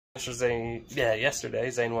Yesterday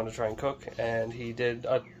Zane wanted to try and cook, and he did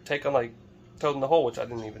a take on like toad in the hole, which I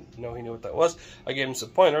didn't even know he knew what that was. I gave him some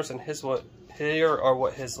pointers, and here are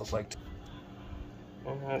what his look like.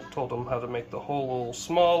 And I told him how to make the hole a little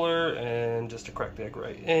smaller and just to crack the egg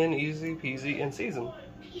right in, easy peasy, and season.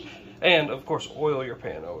 And of course, oil your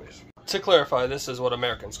pan always. To clarify, this is what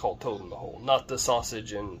Americans call toad in the hole, not the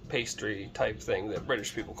sausage and pastry type thing that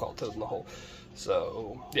British people call toad in the hole.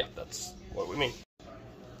 So yeah, that's what we mean.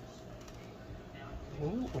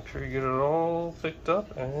 Make sure you get it all picked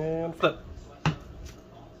up and flip.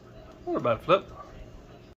 Not a bad flip.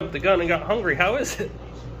 Jumped the gun and got hungry. How is it?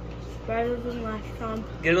 Better than last time.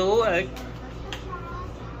 Get a little egg.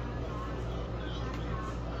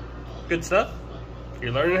 Good stuff.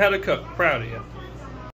 You're learning how to cook. Proud of you.